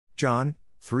John,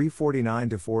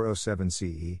 349–407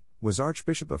 CE, was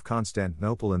Archbishop of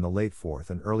Constantinople in the late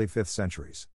 4th and early 5th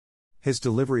centuries. His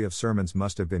delivery of sermons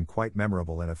must have been quite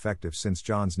memorable and effective since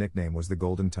John's nickname was the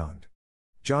Golden-Tongued.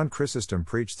 John Chrysostom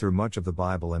preached through much of the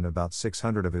Bible and about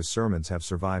 600 of his sermons have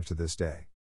survived to this day.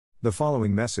 The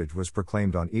following message was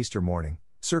proclaimed on Easter morning,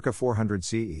 circa 400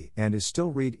 CE, and is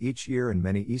still read each year in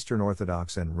many Eastern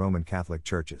Orthodox and Roman Catholic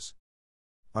churches.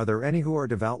 Are there any who are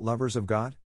devout lovers of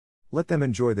God? Let them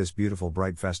enjoy this beautiful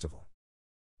bright festival.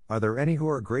 Are there any who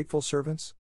are grateful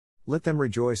servants? Let them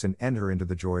rejoice and enter into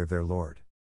the joy of their Lord.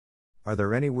 Are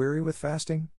there any weary with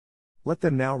fasting? Let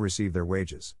them now receive their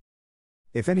wages.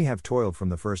 If any have toiled from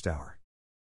the first hour,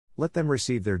 let them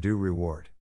receive their due reward.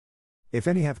 If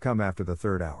any have come after the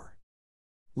 3rd hour,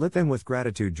 let them with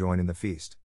gratitude join in the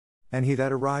feast. And he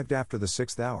that arrived after the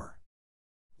 6th hour,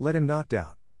 let him not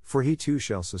doubt, for he too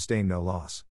shall sustain no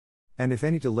loss. And if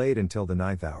any delayed until the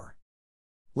 9th hour,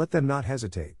 let them not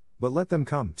hesitate, but let them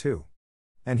come too.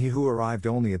 And he who arrived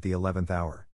only at the 11th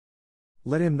hour,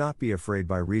 let him not be afraid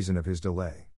by reason of his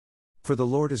delay. For the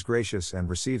Lord is gracious and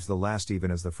receives the last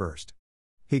even as the first.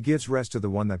 He gives rest to the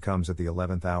one that comes at the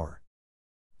 11th hour,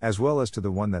 as well as to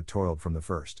the one that toiled from the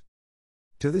first.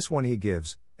 To this one he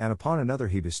gives, and upon another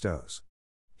he bestows.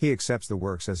 He accepts the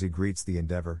works as he greets the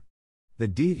endeavor. The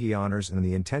deed he honors and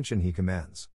the intention he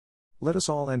commends. Let us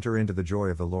all enter into the joy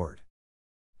of the Lord.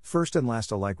 First and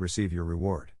last alike receive your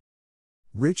reward.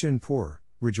 Rich and poor,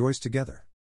 rejoice together.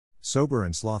 Sober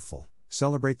and slothful,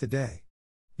 celebrate the day.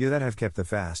 You that have kept the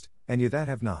fast, and you that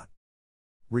have not.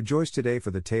 Rejoice today, for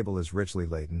the table is richly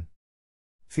laden.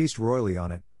 Feast royally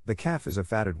on it, the calf is a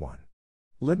fatted one.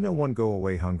 Let no one go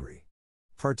away hungry.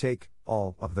 Partake,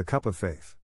 all, of the cup of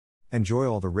faith. Enjoy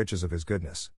all the riches of his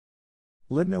goodness.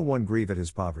 Let no one grieve at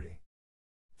his poverty.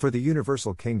 For the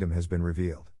universal kingdom has been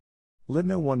revealed. Let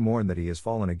no one mourn that he has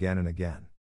fallen again and again.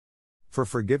 For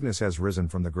forgiveness has risen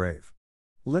from the grave.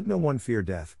 Let no one fear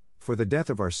death, for the death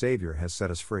of our Savior has set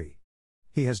us free.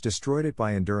 He has destroyed it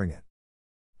by enduring it.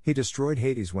 He destroyed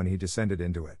Hades when he descended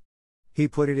into it. He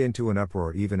put it into an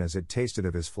uproar even as it tasted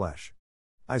of his flesh.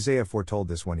 Isaiah foretold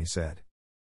this when he said,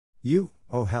 "You,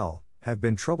 O hell, have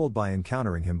been troubled by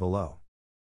encountering him below."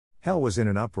 Hell was in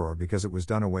an uproar because it was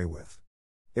done away with.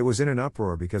 It was in an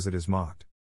uproar because it is mocked.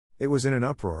 It was in an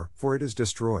uproar, for it is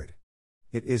destroyed.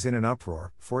 It is in an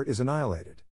uproar, for it is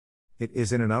annihilated. It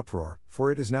is in an uproar,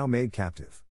 for it is now made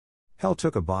captive. Hell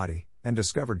took a body, and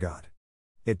discovered God.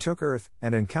 It took earth,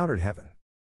 and encountered heaven.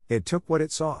 It took what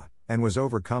it saw, and was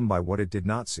overcome by what it did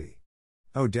not see.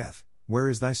 O death, where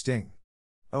is thy sting?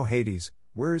 O Hades,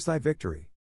 where is thy victory?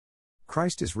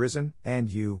 Christ is risen,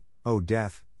 and you, O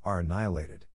death, are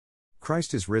annihilated.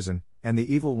 Christ is risen, and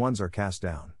the evil ones are cast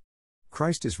down.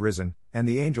 Christ is risen, and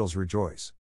the angels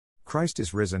rejoice. Christ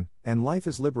is risen, and life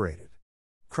is liberated.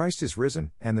 Christ is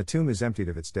risen, and the tomb is emptied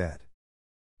of its dead.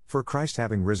 For Christ,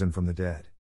 having risen from the dead,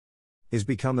 is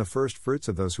become the first fruits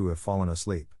of those who have fallen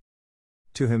asleep.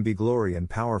 To him be glory and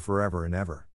power forever and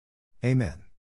ever. Amen.